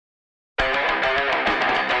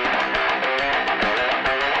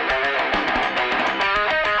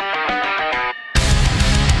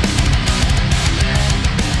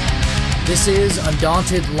This is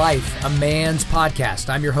Undaunted.Life, a man's podcast.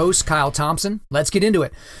 I'm your host, Kyle Thompson. Let's get into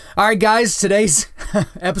it. All right, guys, today's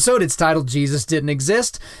episode, it's titled Jesus Didn't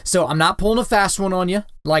Exist. So I'm not pulling a fast one on you.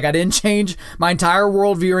 Like, I didn't change my entire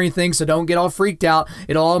worldview or anything, so don't get all freaked out.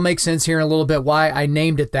 It'll all make sense here in a little bit why I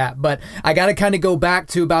named it that. But I got to kind of go back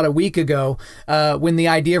to about a week ago when the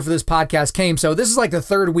idea for this podcast came. So this is like the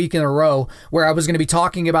third week in a row where I was going to be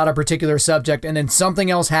talking about a particular subject, and then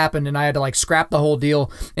something else happened, and I had to like scrap the whole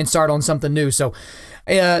deal and start on something new. So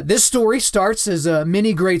this story starts as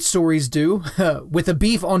many great stories do with a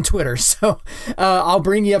beef on Twitter. So I'll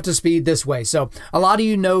bring you up to speed this way. So a lot of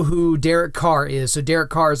you know who Derek Carr is. So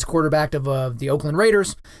Derek Carr is the quarterback of the Oakland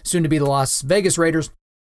Raiders, soon to be the Las Vegas Raiders.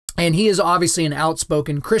 And he is obviously an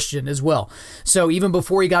outspoken Christian as well. So even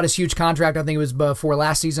before he got his huge contract, I think it was before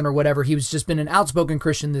last season or whatever, he was just been an outspoken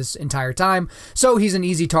Christian this entire time. So he's an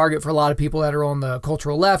easy target for a lot of people that are on the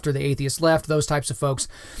cultural left or the atheist left, those types of folks.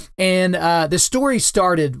 And the story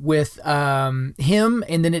started with him,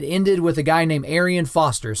 and then it ended with a guy named Arian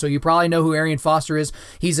Foster. So you probably know who Arian Foster is.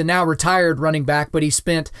 He's a now retired running back, but he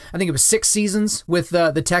spent, I think it was 6 seasons with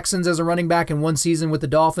the Texans as a running back and 1 season with the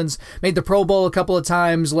Dolphins. Made the Pro Bowl a couple of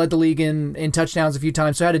times, led the league in touchdowns a few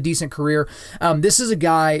times, so had a decent career. This is a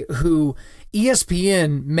guy who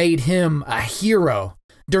ESPN made him a hero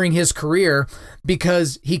during his career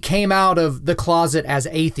because he came out of the closet as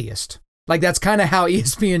atheist. Like, that's kind of how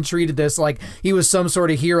ESPN treated this. Like, he was some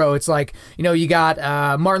sort of hero. It's like, you know, you got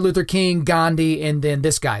Martin Luther King, Gandhi, and then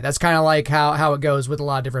this guy. That's kind of like how it goes with a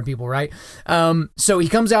lot of different people, right? So he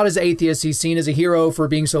comes out as atheist. He's seen as a hero for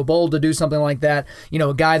being so bold to do something like that. You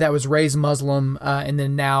know, a guy that was raised Muslim and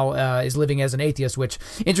then now is living as an atheist, which,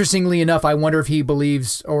 interestingly enough, I wonder if he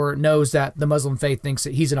believes or knows that the Muslim faith thinks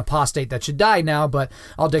that he's an apostate that should die now, but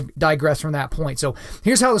I'll digress from that point. So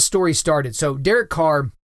here's how the story started. So Derek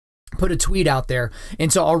Carr put a tweet out there,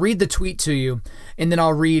 and so I'll read the tweet to you, and then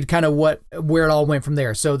I'll read kind of where it all went from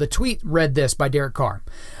there. So the tweet read this by Derek Carr: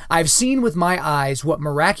 "I've seen with my eyes what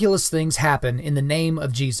miraculous things happen in the name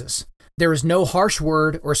of Jesus. There is no harsh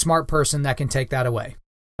word or smart person that can take that away."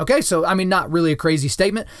 Okay, so, I mean, not really a crazy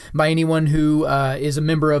statement by anyone who is a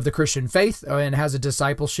member of the Christian faith and has a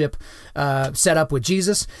discipleship set up with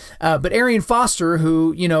Jesus. But Arian Foster,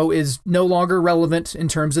 who, you know, is no longer relevant in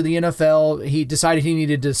terms of the NFL, he decided he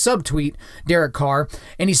needed to subtweet Derek Carr,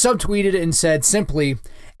 and he subtweeted it and said simply,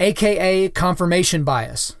 AKA confirmation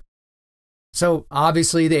bias. So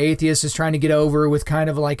obviously the atheist is trying to get over with kind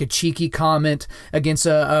of like a cheeky comment against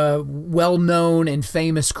a well-known and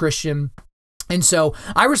famous Christian. And so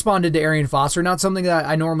I responded to Arian Foster, not something that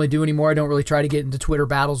I normally do anymore. I don't really try to get into Twitter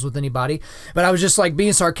battles with anybody, but I was just like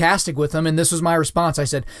being sarcastic with him. And this was my response. I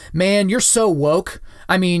said, "Man, you're so woke.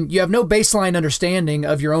 I mean, you have no baseline understanding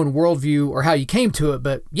of your own worldview or how you came to it,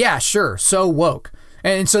 but yeah, sure, so woke."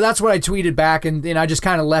 And so that's what I tweeted back, and I just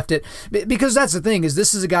kind of left it, because that's the thing, is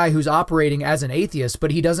this is a guy who's operating as an atheist, but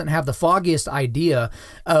he doesn't have the foggiest idea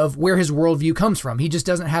of where his worldview comes from. He just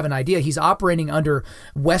doesn't have an idea. He's operating under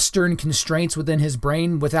Western constraints within his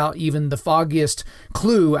brain without even the foggiest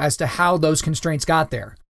clue as to how those constraints got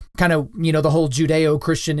there. Kind of, you know, the whole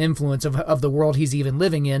Judeo-Christian influence of the world he's even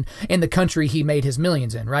living in the country he made his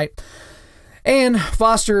millions in, right? And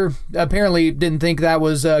Foster apparently didn't think that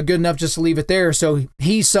was good enough just to leave it there, so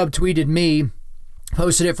he subtweeted me,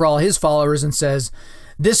 posted it for all his followers, and says,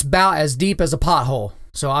 "This bout as deep as a pothole."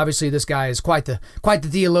 So obviously this guy is quite the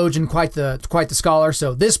theologian, quite the scholar.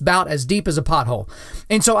 So "This bout as deep as a pothole."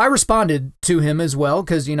 And so I responded to him as well,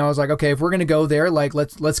 because, you know, I was like, okay, if we're gonna go there, like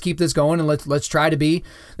let's keep this going, and let's try to be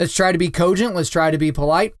cogent, let's try to be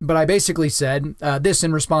polite. But I basically said this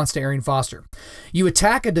in response to Arian Foster: "You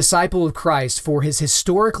attack a disciple of Christ for his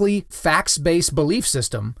historically facts-based belief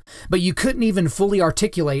system, but you couldn't even fully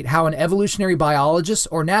articulate how an evolutionary biologist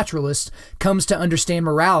or naturalist comes to understand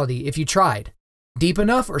morality if you tried. Deep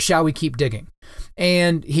enough, or shall we keep digging?"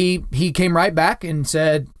 And he came right back and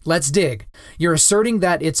said, "Let's dig. You're asserting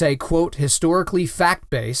that it's a, quote, historically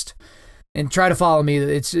fact-based," and try to follow me.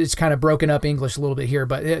 It's kind of broken up English a little bit here,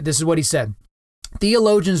 but this is what he said: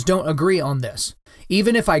 "Theologians don't agree on this.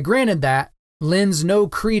 Even if I granted that, lends no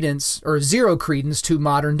credence or zero credence to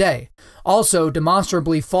modern day. Also,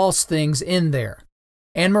 demonstrably false things in there.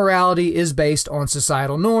 And morality is based on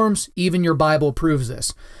societal norms. Even your Bible proves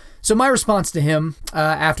this." So my response to him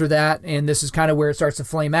after that, and this is kind of where it starts to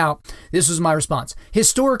flame out, this was my response: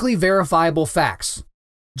 historically verifiable facts.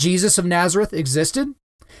 Jesus of Nazareth existed.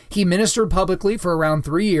 He ministered publicly for around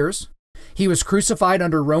 3 years. He was crucified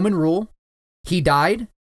under Roman rule. He died.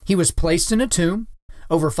 He was placed in a tomb.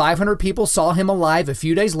 Over 500 people saw him alive a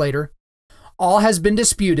few days later. All has been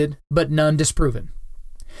disputed, but none disproven.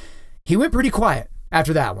 He went pretty quiet.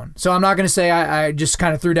 after that one. So I'm not going to say I just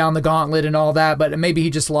kind of threw down the gauntlet and all that, but maybe he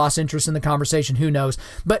just lost interest in the conversation. Who knows?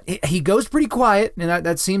 But he goes pretty quiet, and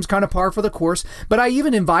that seems kind of par for the course. But I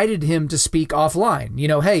even invited him to speak offline.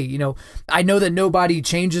 Hey, I know that nobody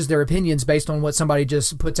changes their opinions based on what somebody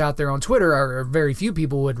just puts out there on Twitter, or very few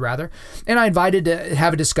people would rather. And I invited to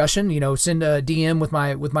have a discussion, send a DM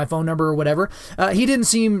with my phone number or whatever. He didn't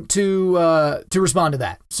seem to respond to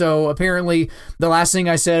that. So apparently the last thing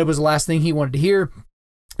I said was the last thing he wanted to hear.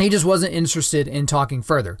 He just wasn't interested in talking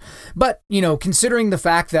further. But, considering the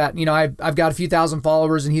fact that, I've got a few thousand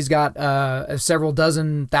followers and he's got several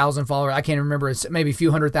dozen thousand followers. I can't remember. It's maybe a few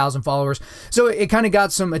 100,000 followers. So it kind of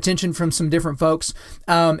got some attention from some different folks.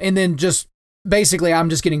 And then just basically, I'm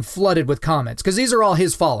just getting flooded with comments because these are all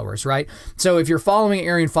his followers, right? So if you're following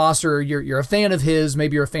Arian Foster, you're a fan of his,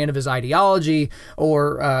 maybe you're a fan of his ideology,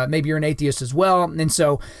 or maybe you're an atheist as well. And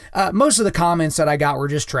so most of the comments that I got were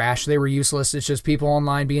just trash. They were useless. It's just people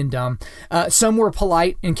online being dumb. Some were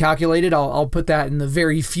polite and calculated. I'll put that in the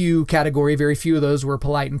very few category. Very few of those were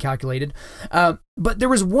polite and calculated. But there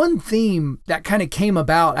was one theme that kind of came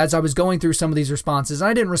about as I was going through some of these responses. And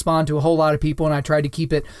I didn't respond to a whole lot of people, and I tried to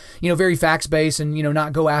keep it, very facts-based and,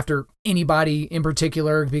 not go after anybody in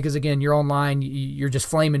particular because, again, you're online, you're just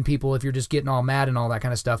flaming people if you're just getting all mad and all that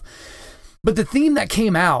kind of stuff. But the theme that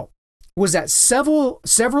came out was that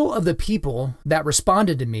several of the people that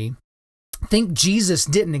responded to me think Jesus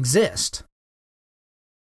didn't exist.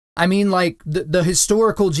 I mean, like the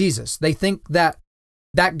historical Jesus. They think that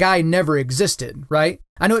guy never existed, right?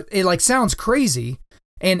 I know it sounds crazy,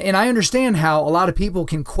 and I understand how a lot of people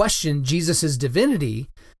can question Jesus's divinity.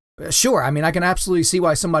 Sure, I mean, I can absolutely see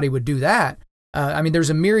why somebody would do that. There's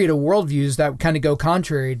a myriad of worldviews that kind of go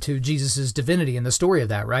contrary to Jesus's divinity and the story of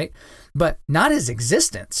that, right? But not his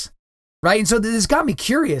existence, right? And so this got me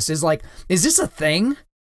curious. Is this a thing?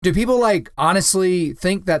 Do people honestly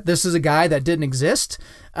think that this is a guy that didn't exist?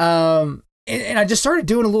 And I just started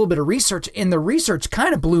doing a little bit of research, and the research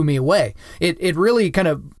kind of blew me away. It really kind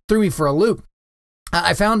of threw me for a loop.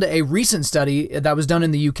 I found a recent study that was done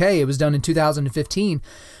in the UK. It was done in 2015,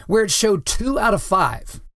 where it showed 2 out of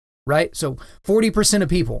 5, right? So 40% of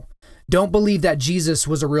people don't believe that Jesus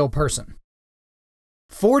was a real person.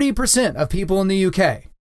 40% of people in the UK.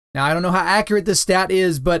 Now, I don't know how accurate this stat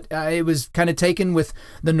is, but it was kind of taken with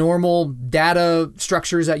the normal data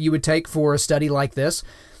structures that you would take for a study like this.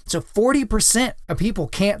 So 40% of people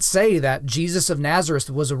can't say that Jesus of Nazareth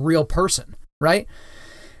was a real person, right?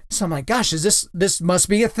 So I'm like, gosh, this must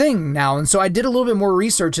be a thing now. And so I did a little bit more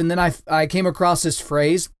research, and then I came across this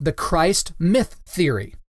phrase, the Christ myth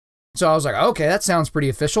theory. So I was like, okay, that sounds pretty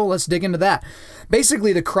official. Let's dig into that.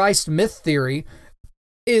 Basically, the Christ myth theory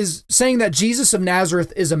is saying that Jesus of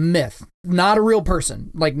Nazareth is a myth, not a real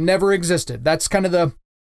person, never existed. That's kind of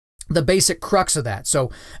the basic crux of that.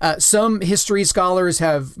 So some history scholars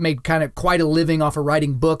have made kind of quite a living off of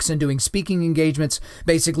writing books and doing speaking engagements,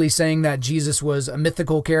 basically saying that Jesus was a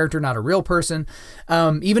mythical character, not a real person.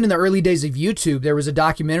 Even in the early days of YouTube, there was a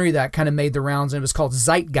documentary that kind of made the rounds, and it was called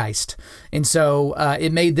Zeitgeist. And so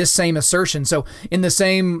it made this same assertion. So in the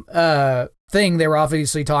same thing, they were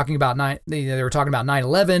obviously talking about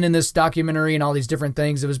 9/11 in this documentary and all these different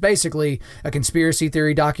things. It was basically a conspiracy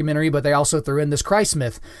theory documentary, but they also threw in this Christ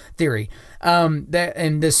myth theory. The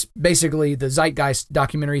Zeitgeist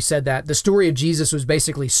documentary said that the story of Jesus was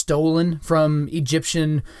basically stolen from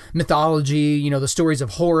Egyptian mythology, the stories of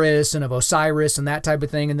Horus and of Osiris and that type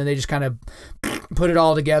of thing. And then they just kind of put it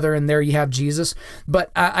all together, and there you have Jesus.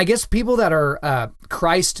 But I guess people that are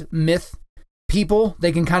Christ myth people,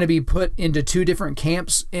 they can kind of be put into 2 different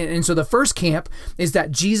camps. And so the first camp is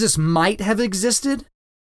that Jesus might have existed.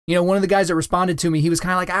 One of the guys that responded to me, he was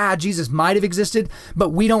kind of like, Jesus might have existed,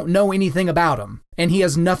 but we don't know anything about him, and he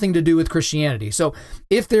has nothing to do with Christianity. So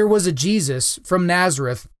if there was a Jesus from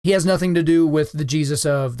Nazareth, he has nothing to do with the Jesus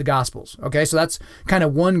of the Gospels. Okay, so that's kind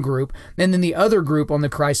of one group. And then the other group on the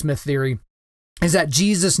Christ myth theory is that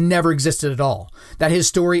Jesus never existed at all, that his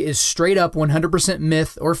story is straight up 100%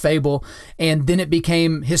 myth or fable, and then it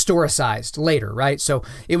became historicized later, right? So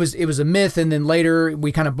it was a myth, and then later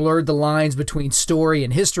we kind of blurred the lines between story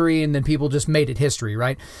and history, and then people just made it history,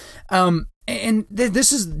 right?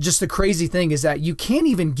 This is just the crazy thing, is that you can't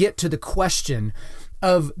even get to the question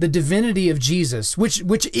of the divinity of Jesus, which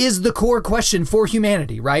is the core question for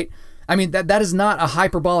humanity, right? I mean, that is not a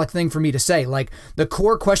hyperbolic thing for me to say. The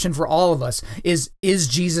core question for all of us is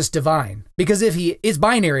Jesus divine? Because if he is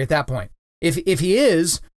binary at that point, if he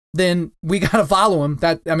is, then we got to follow him.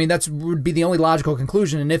 That would be the only logical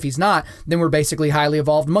conclusion. And if he's not, then we're basically highly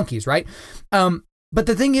evolved monkeys, right? But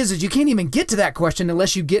the thing is you can't even get to that question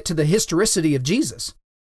unless you get to the historicity of Jesus.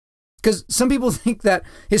 Because some people think that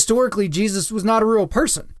historically Jesus was not a real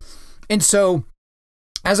person. And so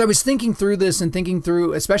as I was thinking through this and thinking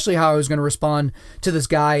through especially how I was going to respond to this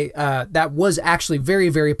guy that was actually very,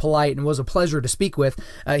 very polite and was a pleasure to speak with.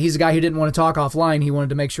 He's a guy who didn't want to talk offline. He wanted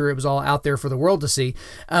to make sure it was all out there for the world to see.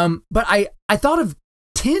 But I thought of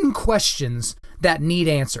 10 questions that need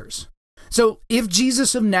answers. So if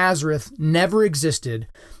Jesus of Nazareth never existed,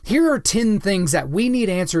 here are 10 things that we need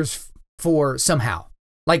answers for somehow.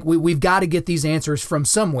 Like we've got to get these answers from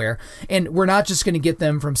somewhere, and we're not just going to get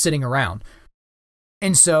them from sitting around.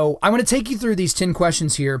 And so I want to take you through these 10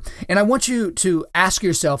 questions here, and I want you to ask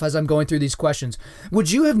yourself as I'm going through these questions,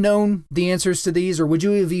 would you have known the answers to these, or would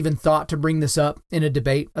you have even thought to bring this up in a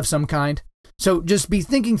debate of some kind? So just be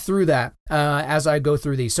thinking through that as I go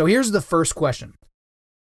through these. So here's the first question.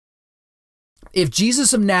 If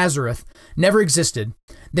Jesus of Nazareth never existed,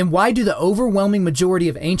 then why do the overwhelming majority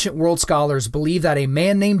of ancient world scholars believe that a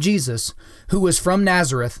man named Jesus, who was from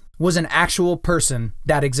Nazareth, was an actual person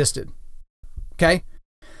that existed? Okay?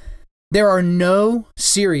 There are no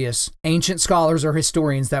serious ancient scholars or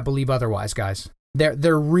historians that believe otherwise, guys.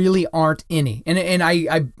 There really aren't any. And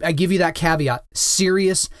I give you that caveat,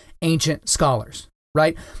 serious ancient scholars,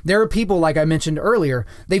 right? There are people, like I mentioned earlier,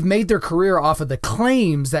 they've made their career off of the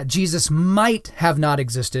claims that Jesus might have not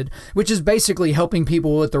existed, which is basically helping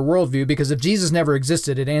people with their worldview, because if Jesus never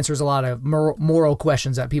existed, it answers a lot of moral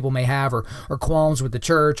questions that people may have, or qualms with the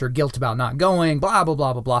church, or guilt about not going, blah, blah,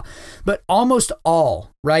 blah, blah, blah. But almost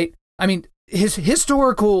all, right? I mean, his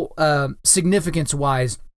historical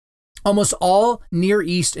significance-wise, almost all Near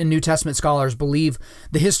East and New Testament scholars believe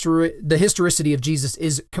the historicity of Jesus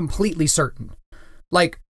is completely certain.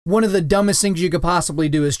 Like, one of the dumbest things you could possibly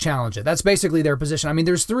do is challenge it. That's basically their position. I mean,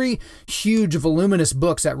 there's 3 huge, voluminous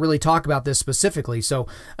books that really talk about this specifically. So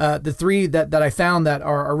the 3 that I found that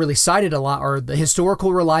are really cited a lot are the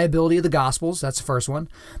historical reliability of the Gospels. That's the first one.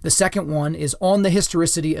 The second one is on the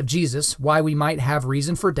historicity of Jesus, why we might have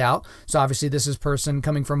reason for doubt. So obviously this is person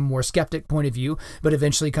coming from a more skeptic point of view, but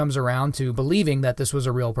eventually comes around to believing that this was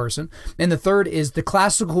a real person. And the third is the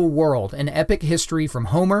classical world, an epic history from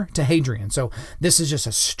Homer to Hadrian. So this is just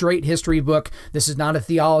a straight history book. This is not a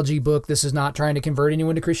theology book. This is not trying to convert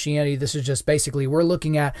anyone to Christianity. This is just basically we're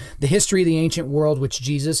looking at the history of the ancient world, which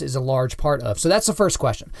Jesus is a large part of. So that's the first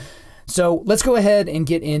question. So let's go ahead and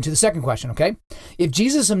get into the second question, okay? If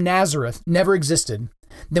Jesus of Nazareth never existed,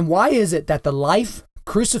 then why is it that the life,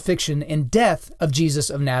 crucifixion, and death of Jesus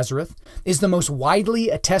of Nazareth is the most widely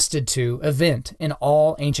attested to event in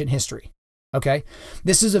all ancient history? Okay?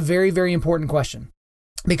 This is a very, very important question.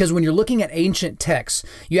 Because when you're looking at ancient texts,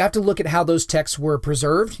 you have to look at how those texts were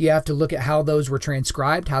preserved. You have to look at how those were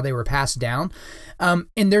transcribed, how they were passed down. And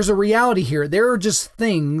there's a reality here. There are just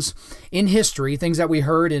things in history, things that we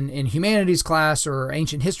heard in humanities class or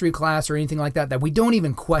ancient history class or anything like that, that we don't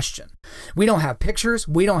even question. We don't have pictures.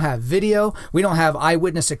 We don't have video. We don't have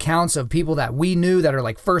eyewitness accounts of people that we knew that are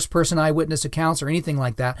like first-person eyewitness accounts or anything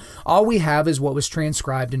like that. All we have is what was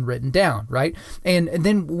transcribed and written down, right? And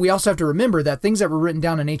then we also have to remember that things that were written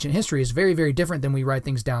down in ancient history is very, very different than we write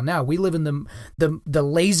things down now. We live in the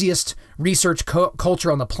laziest research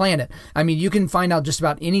culture on the planet. I mean, you can find out just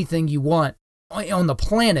about anything you want on the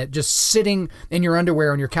planet just sitting in your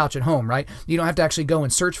underwear on your couch at home, right? You don't have to actually go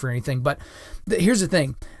and search for anything. But here's the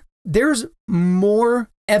thing. There's more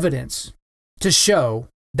evidence to show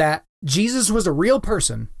that Jesus was a real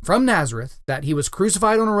person from Nazareth, that he was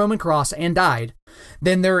crucified on a Roman cross and died,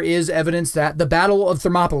 than there is evidence that the Battle of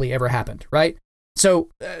Thermopylae ever happened, right? So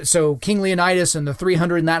King Leonidas and the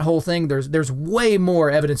 300 and that whole thing, there's way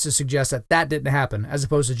more evidence to suggest that didn't happen as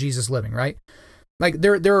opposed to Jesus living, right? Like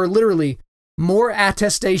there are literally more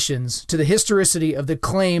attestations to the historicity of the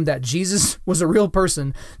claim that Jesus was a real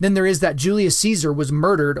person than there is that Julius Caesar was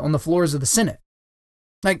murdered on the floors of the Senate.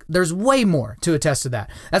 Like, there's way more to attest to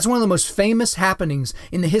that. That's one of the most famous happenings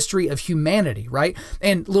in the history of humanity, right?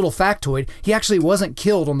 And little factoid, he actually wasn't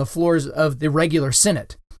killed on the floors of the regular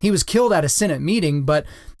Senate. He was killed at a Senate meeting, but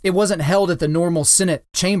it wasn't held at the normal Senate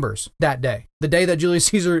chambers that day. The day that Julius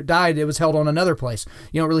Caesar died, it was held on another place.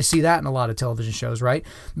 You don't really see that in a lot of television shows, right?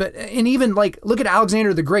 And even like, look at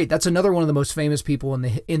Alexander the Great. That's another one of the most famous people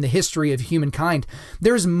in the history of humankind.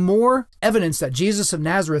 There's more evidence that Jesus of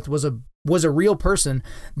Nazareth was a real person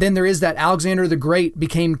than there is that Alexander the Great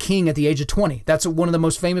became king at the age of 20. That's one of the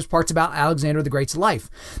most famous parts about Alexander the Great's life.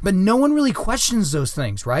 But no one really questions those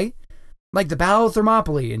things, right? Like the Battle of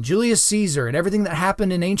Thermopylae and Julius Caesar and everything that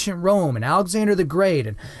happened in ancient Rome and Alexander the Great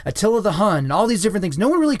and Attila the Hun and all these different things. No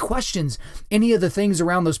one really questions any of the things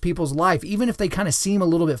around those people's life, even if they kind of seem a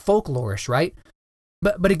little bit folklorish, right?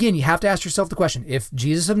 But again, you have to ask yourself the question, if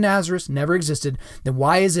Jesus of Nazareth never existed, then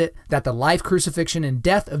why is it that the life, crucifixion, and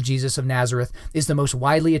death of Jesus of Nazareth is the most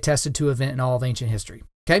widely attested to event in all of ancient history?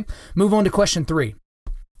 Okay, move on to question 3.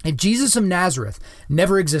 If Jesus of Nazareth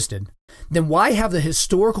never existed, then why have the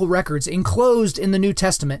historical records enclosed in the New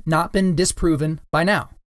Testament not been disproven by now?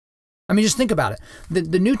 I mean, just think about it.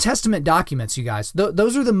 The New Testament documents, you guys,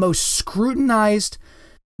 those are the most scrutinized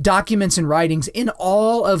documents and writings in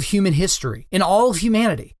all of human history, in all of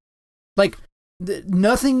humanity. Like,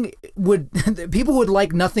 people would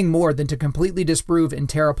like nothing more than to completely disprove and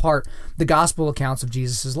tear apart the gospel accounts of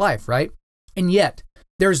Jesus' life, right? And yet,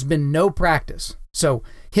 there's been no practice. So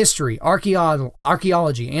history,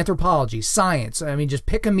 archaeology, anthropology, science, I mean, just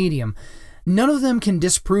pick a medium. None of them can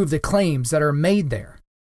disprove the claims that are made there.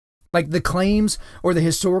 Like the claims or the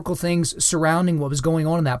historical things surrounding what was going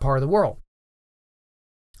on in that part of the world.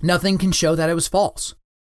 Nothing can show that it was false.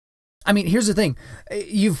 I mean, here's the thing.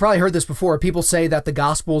 You've probably heard this before. People say that the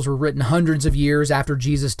Gospels were written hundreds of years after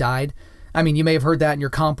Jesus died. I mean, you may have heard that in your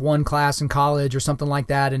Comp 1 class in college or something like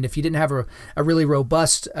that. And if you didn't have a really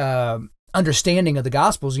robust understanding of the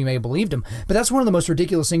Gospels, you may have believed them. But that's one of the most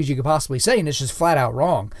ridiculous things you could possibly say, and it's just flat out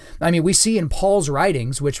wrong. I mean, we see in Paul's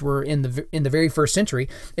writings, which were in the very first century,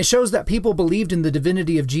 it shows that people believed in the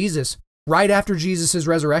divinity of Jesus right after Jesus'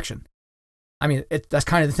 resurrection. I mean, that's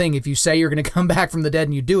kind of the thing. If you say you're going to come back from the dead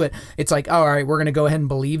and you do it, it's like, all right, we're going to go ahead and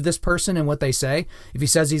believe this person and what they say. If he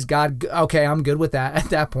says he's God, okay, I'm good with that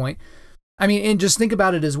at that point. I mean, and just think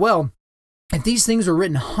about it as well. If these things were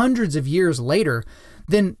written hundreds of years later,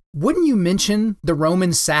 then wouldn't you mention the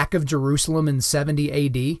Roman sack of Jerusalem in 70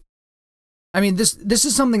 AD? I mean, this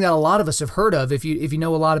is something that a lot of us have heard of if you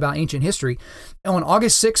know a lot about ancient history. On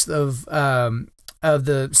August 6th of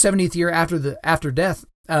the 70th year after death,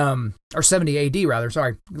 or 70 AD rather,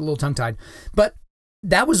 sorry, a little tongue-tied. But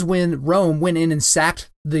that was when Rome went in and sacked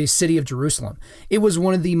the city of Jerusalem. It was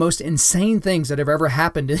one of the most insane things that have ever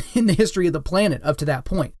happened in the history of the planet up to that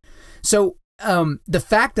point. So the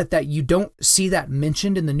fact that you don't see that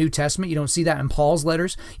mentioned in the New Testament, you don't see that in Paul's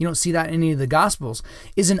letters, you don't see that in any of the Gospels,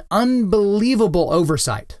 is an unbelievable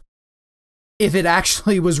oversight. If it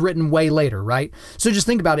actually was written way later, right? So just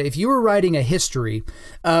think about it. If you were writing a history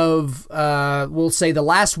of, we'll say, the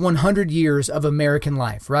last 100 years of American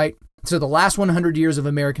life, right? So the last 100 years of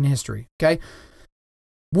American history, okay?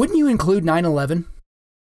 Wouldn't you include 9/11?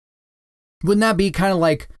 Wouldn't that be kind of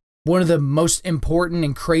like one of the most important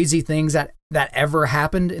and crazy things that ever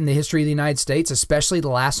happened in the history of the United States, especially the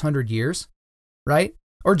last 100 years, right?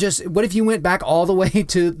 Or just, what if you went back all the way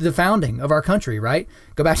to the founding of our country, right?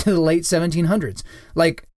 Go back to the late 1700s.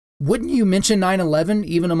 Like, wouldn't you mention 9/11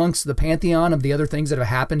 even amongst the pantheon of the other things that have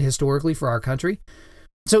happened historically for our country?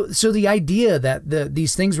 So the idea that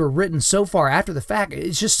these things were written so far after the fact,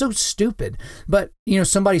 it's just so stupid. But, you know,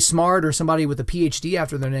 somebody smart or somebody with a PhD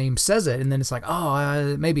after their name says it, and then it's like,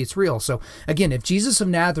 oh, maybe it's real. So again, if Jesus of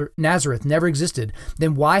Nazareth never existed,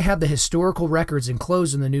 then why have the historical records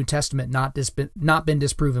enclosed in the New Testament not been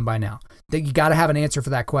disproven by now? That you got to have an answer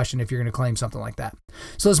for that question if you're going to claim something like that.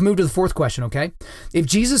 So let's move to the fourth question, okay? If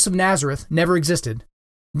Jesus of Nazareth never existed,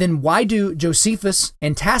 then why do Josephus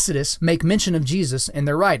and Tacitus make mention of Jesus in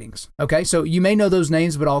their writings? Okay, so you may know those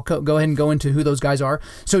names, but I'll go ahead and go into who those guys are.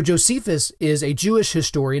 So Josephus is a Jewish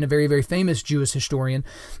historian, a very, very famous Jewish historian.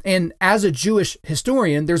 And as a Jewish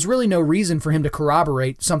historian, there's really no reason for him to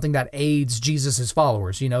corroborate something that aids Jesus's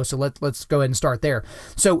followers, you know, so let's go ahead and start there.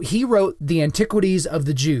 So he wrote the Antiquities of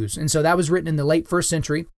the Jews. And so that was written in the late 1st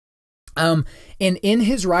century. And in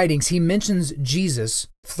his writings, he mentions Jesus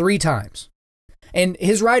 3 times. And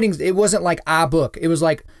his writings, it wasn't like a book. It was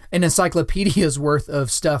like an encyclopedia's worth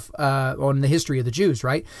of stuff on the history of the Jews,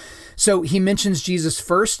 right? So he mentions Jesus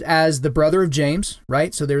first as the brother of James,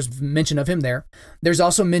 right? So there's mention of him there. There's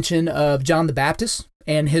also mention of John the Baptist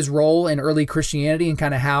and his role in early Christianity and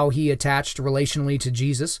kind of how he attached relationally to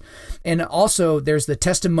Jesus. And also there's the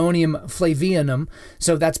Testimonium Flavianum.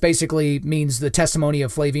 So that's basically means the testimony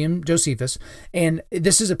of Flavian Josephus. And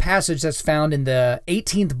this is a passage that's found in the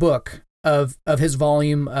 18th book of his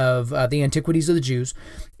volume of the Antiquities of the Jews,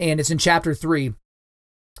 and it's in chapter 3.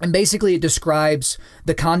 And basically it describes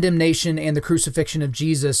the condemnation and the crucifixion of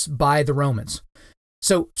Jesus by the Romans.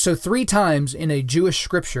 So 3 times in a Jewish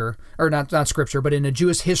scripture, or not scripture, but in a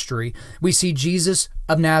Jewish history, we see Jesus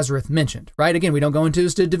of Nazareth mentioned, right? Again, we don't go into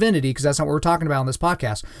his divinity because that's not what we're talking about on this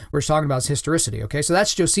podcast. We're just talking about his historicity, okay? So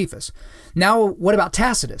that's Josephus. Now, what about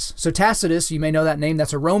Tacitus? So Tacitus, you may know that name,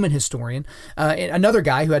 that's a Roman historian, another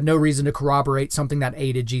guy who had no reason to corroborate something that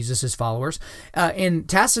aided Jesus' followers. And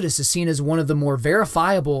Tacitus is seen as one of the more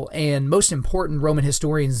verifiable and most important Roman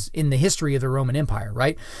historians in the history of the Roman Empire,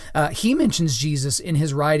 right? He mentions Jesus in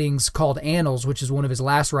his writings called Annals, which is one of his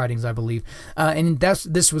last writings, I believe. And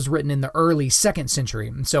this was written in the early 2nd century.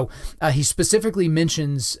 And so he specifically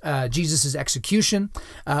mentions Jesus' execution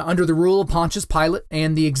under the rule of Pontius Pilate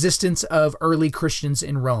and the existence of early Christians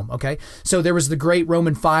in Rome, okay? So there was the Great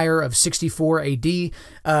Roman Fire of 64 AD,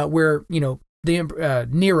 where, the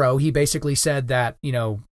Nero, he basically said that,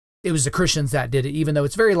 it was the Christians that did it, even though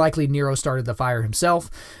it's very likely Nero started the fire himself,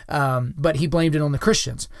 but he blamed it on the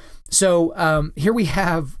Christians. So here we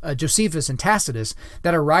have Josephus and Tacitus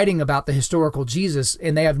that are writing about the historical Jesus,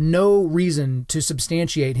 and they have no reason to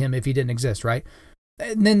substantiate him if he didn't exist, right?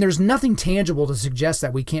 And then there's nothing tangible to suggest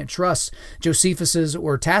that we can't trust Josephus's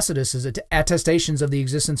or Tacitus's attestations of the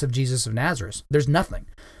existence of Jesus of Nazareth. There's nothing.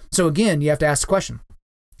 So again, you have to ask the question,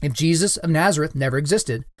 if Jesus of Nazareth never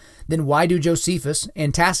existed, then why do Josephus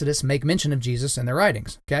and Tacitus make mention of Jesus in their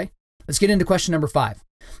writings? Okay, let's get into question number 5.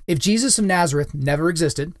 If Jesus of Nazareth never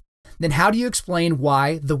existed, then how do you explain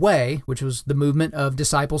why the Way, which was the movement of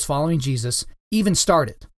disciples following Jesus, even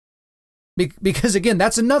started? Because again,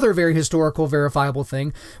 that's another very historical, verifiable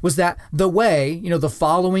thing, was that the Way, the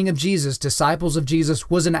following of Jesus, disciples of Jesus,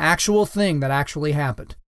 was an actual thing that actually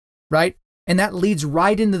happened, right? And that leads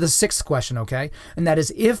right into the 6th question, okay? And that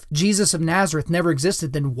is, if Jesus of Nazareth never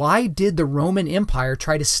existed, then why did the Roman Empire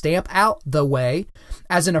try to stamp out the Way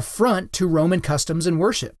as an affront to Roman customs and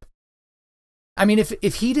worship? I mean,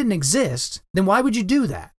 if he didn't exist, then why would you do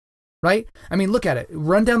that, right? I mean, look at it.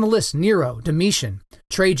 Run down the list. Nero, Domitian,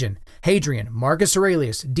 Trajan, Hadrian, Marcus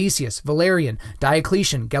Aurelius, Decius, Valerian,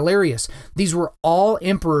 Diocletian, Galerius. These were all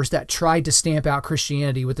emperors that tried to stamp out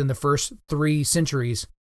Christianity within the first 3 centuries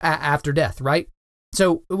after death, right?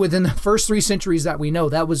 So within the first 3 centuries that we know,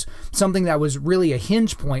 that was something that was really a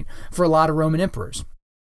hinge point for a lot of Roman emperors.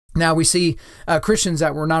 Now we see Christians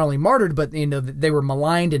that were not only martyred, but they were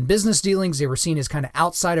maligned in business dealings. They were seen as kind of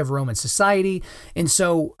outside of Roman society. And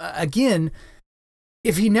so again,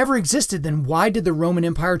 if he never existed, then why did the Roman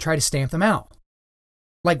Empire try to stamp them out?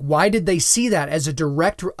 Like, why did they see that as a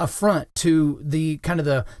direct affront to the kind of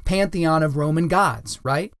the pantheon of Roman gods,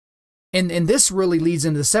 right? And this really leads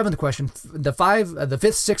into the 7th question. The 5th,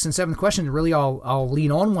 6th, and 7th question really all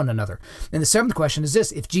lean on one another. And the 7th question is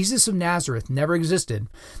this: if Jesus of Nazareth never existed,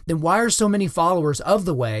 then why are so many followers of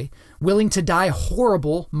the Way willing to die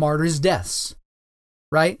horrible martyrs' deaths?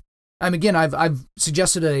 Right? Again, I've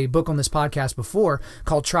suggested a book on this podcast before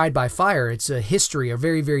called Tried by Fire. It's a history, a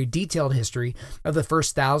very, very detailed history of the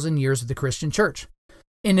first 1,000 years of the Christian church.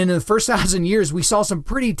 And in the first 1,000 years, we saw some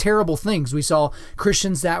pretty terrible things. We saw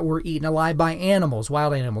Christians that were eaten alive by animals,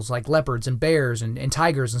 wild animals like leopards and bears and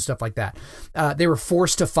tigers and stuff like that. They were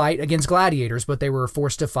forced to fight against gladiators, but they were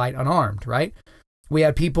forced to fight unarmed, right? We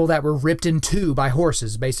had people that were ripped in 2 by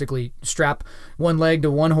horses, basically strap one leg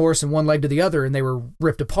to one horse and one leg to the other, and they were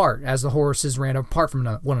ripped apart as the horses ran apart from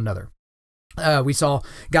one another. We saw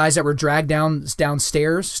guys that were dragged down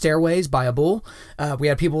stairways by a bull. We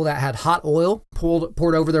had people that had hot oil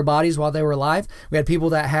poured over their bodies while they were alive. We had people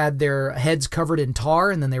that had their heads covered in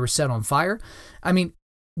tar and then they were set on fire. I mean,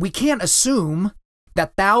 we can't assume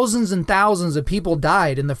that thousands and thousands of people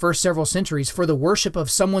died in the first several centuries for the worship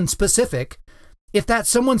of someone specific if that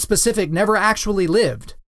someone specific never actually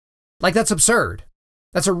lived. Like, that's absurd.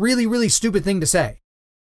 That's a really, really stupid thing to say.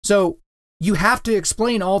 So you have to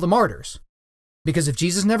explain all the martyrs. Because if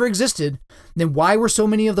Jesus never existed, then why were so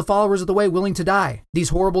many of the followers of the Way willing to die these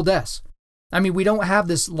horrible deaths? I mean, we don't have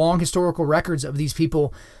this long historical records of these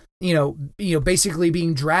people, basically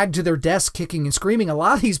being dragged to their deaths, kicking and screaming. A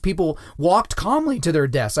lot of these people walked calmly to their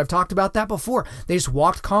deaths. I've talked about that before. They just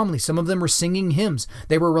walked calmly. Some of them were singing hymns.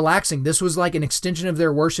 They were relaxing. This was like an extension of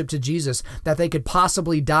their worship to Jesus, that they could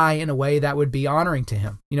possibly die in a way that would be honoring to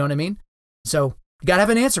him. You know what I mean? So you got to have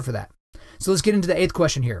an answer for that. So let's get into the 8th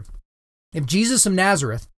question here. If Jesus of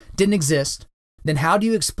Nazareth didn't exist, then how do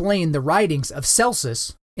you explain the writings of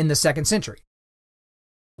Celsus in the 2nd century?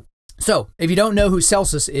 So, if you don't know who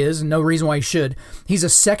Celsus is, and no reason why you should, he's a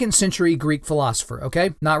 2nd century Greek philosopher,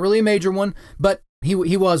 okay? Not really a major one, but he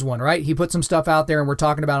was one, right? He put some stuff out there, and we're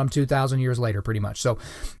talking about him 2,000 years later, pretty much. So,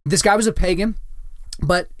 this guy was a pagan.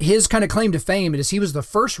 But his kind of claim to fame is he was the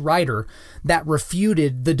first writer that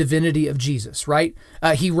refuted the divinity of Jesus, right?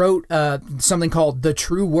 He wrote something called The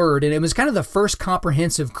True Word, and it was kind of the first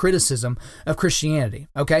comprehensive criticism of Christianity,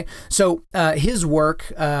 okay? So his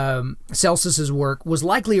work, Celsus's work, was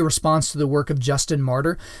likely a response to the work of Justin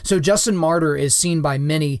Martyr. So Justin Martyr is seen by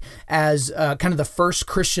many as kind of the first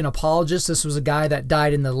Christian apologist. This was a guy that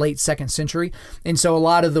died in the late 2nd century. And so a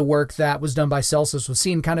lot of the work that was done by Celsus was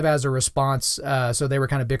seen kind of as a response, so they were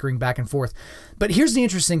kind of bickering back and forth. But here's the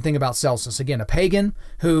interesting thing about Celsus. Again, a pagan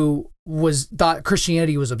who thought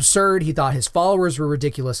Christianity was absurd. He thought his followers were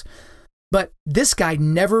ridiculous. But this guy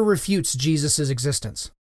never refutes Jesus's existence.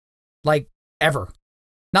 Like, ever.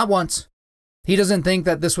 Not once. He doesn't think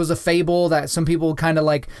that this was a fable that some people kind of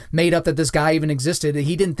like made up that this guy even existed.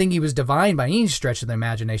 He didn't think he was divine by any stretch of the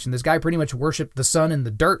imagination. This guy pretty much worshiped the sun and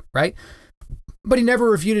the dirt, right? But he never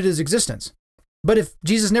refuted his existence. But if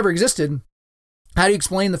Jesus never existed, how do you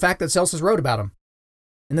explain the fact that Celsus wrote about him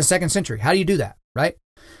in the 2nd century? How do you do that, right?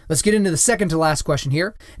 Let's get into the second to last question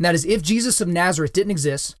here. And that is, if Jesus of Nazareth didn't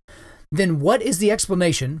exist, then what is the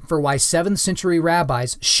explanation for why 7th century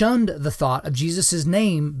rabbis shunned the thought of Jesus'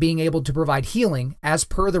 name being able to provide healing as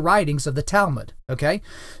per the writings of the Talmud? Okay.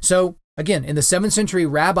 So again, in the 7th century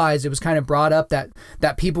rabbis, it was kind of brought up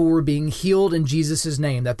that people were being healed in Jesus'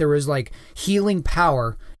 name, that there was like healing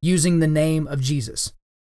power using the name of Jesus.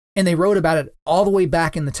 And they wrote about it all the way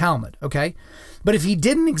back in the Talmud, okay? But if he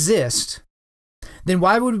didn't exist, then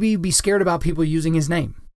why would we be scared about people using his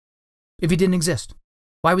name? If he didn't exist,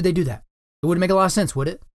 why would they do that? It wouldn't make a lot of sense, would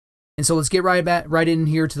it? And so let's get right in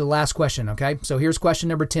here to the last question, okay? So here's question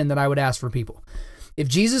number 10 that I would ask for people. If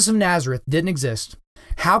Jesus of Nazareth didn't exist,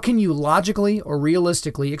 how can you logically or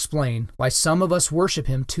realistically explain why some of us worship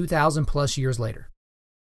him 2,000 plus years later?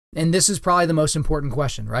 And this is probably the most important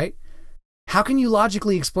question, right? How can you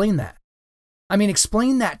logically explain that? I mean,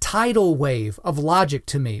 explain that tidal wave of logic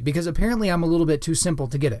to me, because apparently I'm a little bit too simple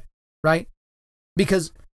to get it, right?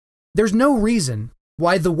 Because there's no reason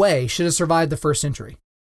why the way should have survived the 1st century.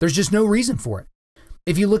 There's just no reason for it.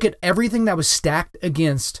 If you look at everything that was stacked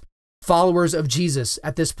against followers of Jesus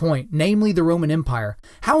at this point, namely the Roman Empire,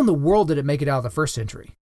 how in the world did it make it out of the 1st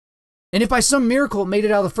century? And if by some miracle it made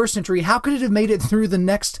it out of the 1st century, how could it have made it through the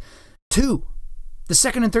next two, the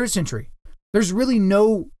 2nd and 3rd century? There's really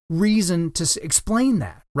no reason to explain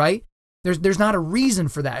that, right? There's not a reason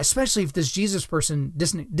for that, especially if this Jesus person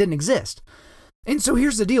didn't exist. And so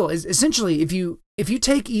here's the deal: is essentially if you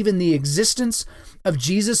take even the existence of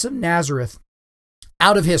Jesus of Nazareth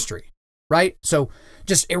out of history, right? So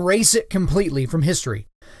just erase it completely from history.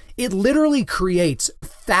 It literally creates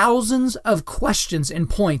thousands of questions and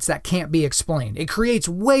points that can't be explained. It creates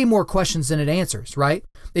way more questions than it answers, right?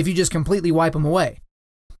 If you just completely wipe them away.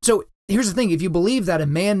 So here's the thing. If you believe that a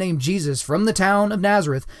man named Jesus from the town of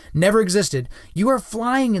Nazareth never existed, you are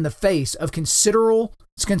flying in the face of considerable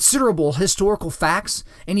historical facts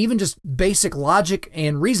and even just basic logic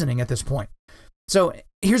and reasoning at this point. So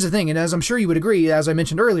here's the thing, and as I'm sure you would agree, as I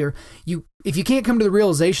mentioned earlier, if you can't come to the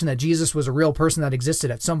realization that Jesus was a real person that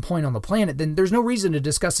existed at some point on the planet, then there's no reason to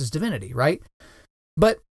discuss his divinity, right?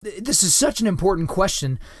 But this is such an important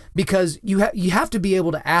question because you have to be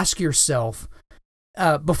able to ask yourself,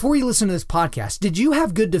 before you listen to this podcast, did you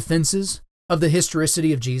have good defenses of the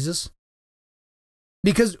historicity of Jesus?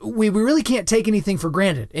 Because we really can't take anything for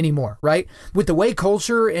granted anymore, right? With the way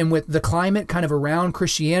culture and with the climate kind of around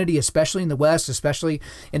Christianity, especially in the West, especially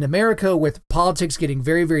in America, with politics getting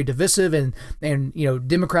very, very divisive and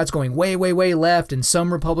Democrats going way, way, way left and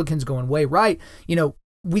some Republicans going way right,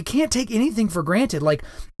 we can't take anything for granted. Like,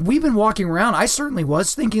 we've been walking around, I certainly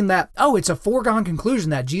was, thinking that, it's a foregone conclusion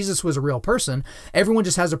that Jesus was a real person. Everyone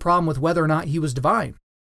just has a problem with whether or not he was divine.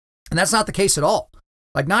 And that's not the case at all.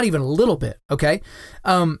 Like, not even a little bit, okay?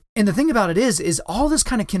 And the thing about it is all this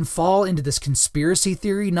kind of can fall into this conspiracy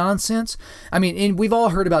theory nonsense. I mean, and we've all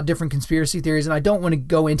heard about different conspiracy theories, and I don't want to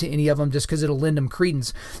go into any of them just because it'll lend them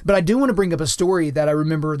credence. But I do want to bring up a story that I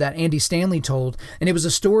remember that Andy Stanley told, and it was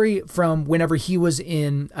a story from whenever he was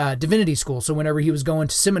in divinity school, so whenever he was going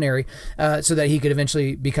to seminary so that he could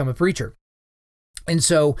eventually become a preacher. And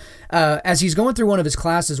so as he's going through one of his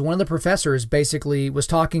classes, one of the professors basically was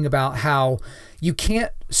talking about how you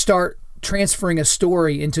can't start transferring a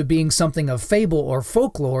story into being something of fable or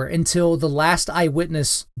folklore until the last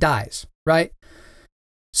eyewitness dies, right?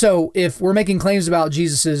 So if we're making claims about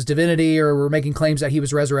Jesus's divinity or we're making claims that he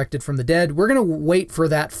was resurrected from the dead, we're going to wait for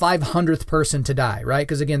that 500th person to die, right?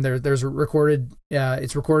 Because again, it's recorded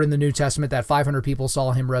in the New Testament that 500 people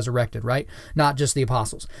saw him resurrected, right? Not just the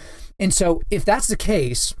apostles. And so if that's the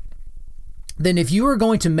case, then if you were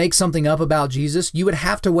going to make something up about Jesus, you would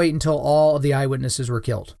have to wait until all of the eyewitnesses were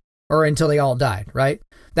killed or until they all died, right?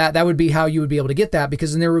 That would be how you would be able to get that,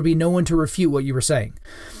 because then there would be no one to refute what you were saying.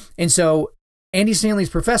 And so Andy Stanley's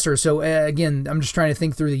professor, so again, I'm just trying to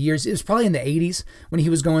think through the years. It was probably in the 80s when he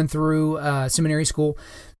was going through seminary school.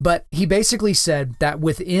 But he basically said that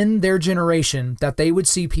within their generation, that they would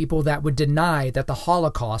see people that would deny that the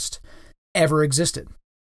Holocaust ever existed.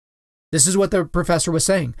 This is what the professor was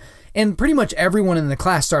saying. And pretty much everyone in the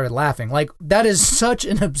class started laughing. Like, that is such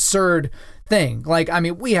an absurd thing. Like, I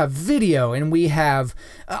mean, we have video and we have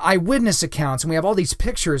eyewitness accounts and we have all these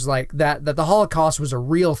pictures like that the Holocaust was a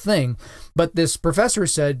real thing. But this professor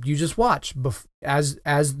said, you just watch as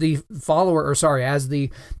the as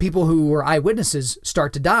the people who were eyewitnesses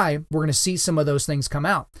start to die, we're going to see some of those things come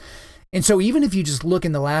out. And so even if you just look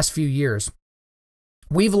in the last few years,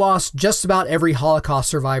 we've lost just about every Holocaust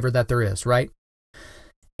survivor that there is, right?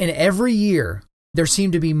 And every year, there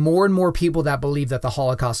seem to be more and more people that believe that the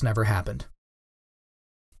Holocaust never happened.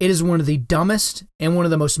 It is one of the dumbest and one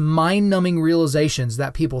of the most mind-numbing realizations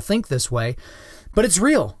that people think this way, but it's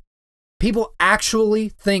real. People actually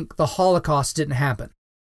think the Holocaust didn't happen.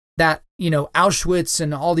 That, Auschwitz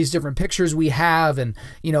and all these different pictures we have and,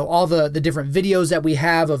 all the different videos that we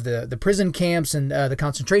have of the prison camps and the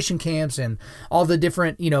concentration camps and all the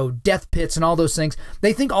different, death pits and all those things,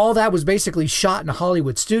 they think all that was basically shot in a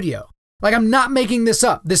Hollywood studio. Like, I'm not making this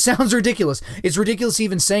up. This sounds ridiculous. It's ridiculous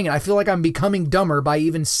even saying it. I feel like I'm becoming dumber by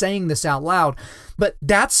even saying this out loud. But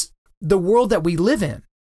that's the world that we live in,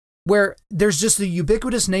 where there's just the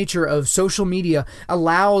ubiquitous nature of social media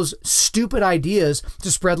allows stupid ideas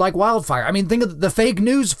to spread like wildfire. I mean, think of the fake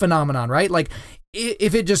news phenomenon, right? Like,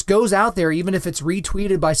 if it just goes out there, even if it's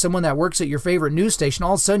retweeted by someone that works at your favorite news station,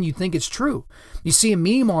 all of a sudden you think it's true. You see a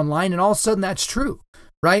meme online and all of a sudden that's true,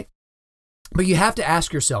 right? But you have to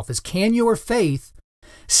ask yourself can your faith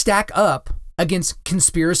stack up against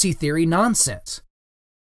conspiracy theory nonsense?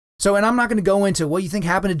 So, and I'm not going to go into what you think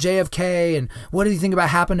happened to JFK and what do you think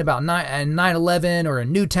happened about 9/11 or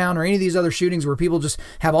in Newtown or any of these other shootings where people just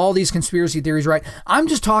have all these conspiracy theories, right? I'm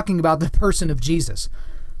just talking about the person of Jesus,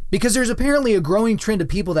 because there's apparently a growing trend of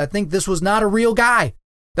people that think this was not a real guy,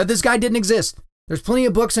 that this guy didn't exist. There's plenty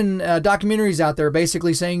of books and documentaries out there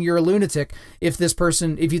basically saying you're a lunatic if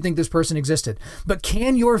you think this person existed. But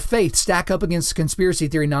can your faith stack up against conspiracy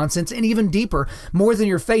theory nonsense? And even deeper, more than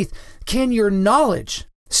your faith, can your knowledge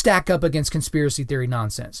stack up against conspiracy theory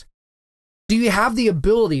nonsense? Do you have the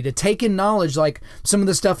ability to take in knowledge like some of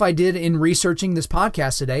the stuff I did in researching this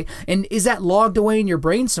podcast today? And is that logged away in your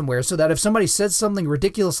brain somewhere so that if somebody says something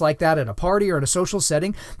ridiculous like that at a party or in a social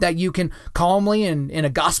setting, that you can calmly and in a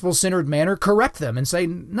gospel-centered manner correct them and say,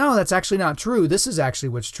 no, that's actually not true. This is actually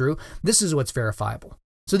what's true. This is what's verifiable.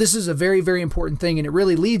 So this is a very, very important thing, and it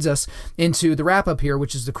really leads us into the wrap-up here,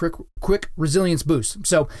 which is the quick resilience boost.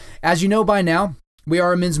 So as you know by now, we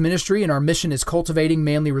are a men's ministry, and our mission is cultivating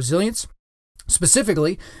manly resilience.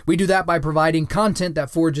 Specifically, we do that by providing content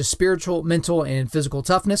that forges spiritual, mental, and physical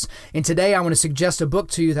toughness. And today I want to suggest a book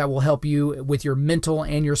to you that will help you with your mental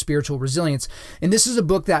and your spiritual resilience. And this is a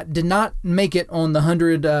book that did not make it on the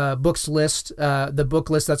 100 books list, the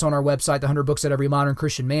book list that's on our website, the 100 books that every modern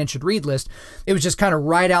Christian man should read list. It was just kind of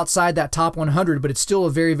right outside that top 100, but it's still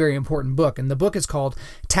a very, very important book. And the book is called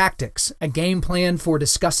Tactics, a Game Plan for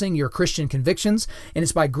Discussing Your Christian Convictions. And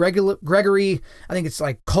it's by Gregory, I think it's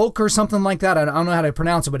like Koukl or something like that. I don't know how to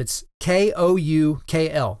pronounce it, but it's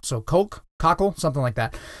Koukl. So Koukl, something like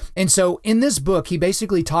that. And so in this book, he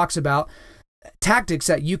basically talks about tactics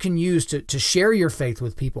that you can use to share your faith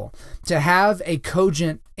with people, to have a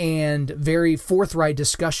cogent and very forthright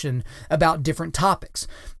discussion about different topics.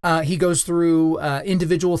 He goes through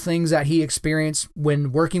individual things that he experienced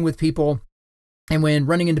when working with people and when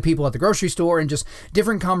running into people at the grocery store, and just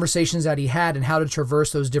different conversations that he had and how to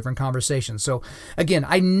traverse those different conversations. So again,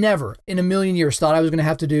 I never in a million years thought I was going to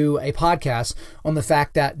have to do a podcast on the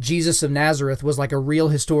fact that Jesus of Nazareth was like a real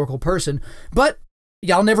historical person, but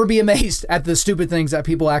y'all never be amazed at the stupid things that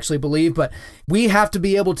people actually believe, but we have to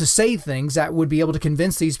be able to say things that would be able to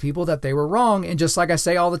convince these people that they were wrong. And just like I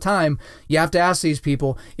say all the time, you have to ask these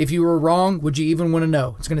people, if you were wrong, would you even want to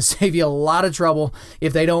know? It's going to save you a lot of trouble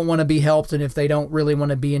if they don't want to be helped and if they don't really want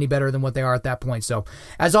to be any better than what they are at that point. So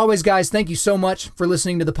as always, guys, thank you so much for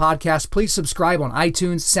listening to the podcast. Please subscribe on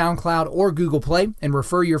iTunes, SoundCloud, or Google Play, and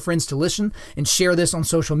refer your friends to listen and share this on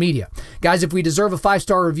social media. Guys, if we deserve a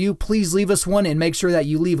 5-star review, please leave us one and make sure sure that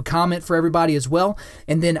you leave a comment for everybody as well.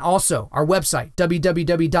 And then also our website,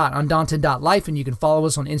 www.Undaunted.Life, and you can follow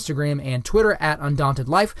us on Instagram and Twitter at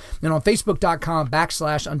Undaunted.Life, and on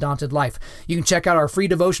Facebook.com/Undaunted.Life. You can check out our free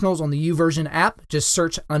devotionals on the YouVersion app. Just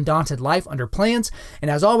search Undaunted.Life under plans. And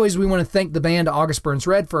as always, we want to thank the band August Burns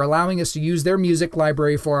Red for allowing us to use their music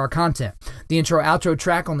library for our content. The intro-outro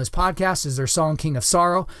track on this podcast is their song King of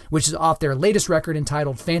Sorrow, which is off their latest record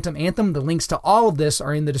entitled Phantom Anthem. The links to all of this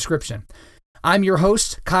are in the description. I'm your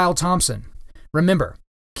host, Kyle Thompson. Remember,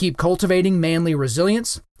 keep cultivating manly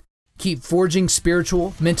resilience, keep forging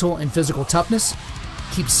spiritual, mental, and physical toughness,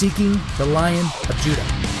 keep seeking the Lion of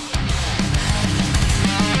Judah.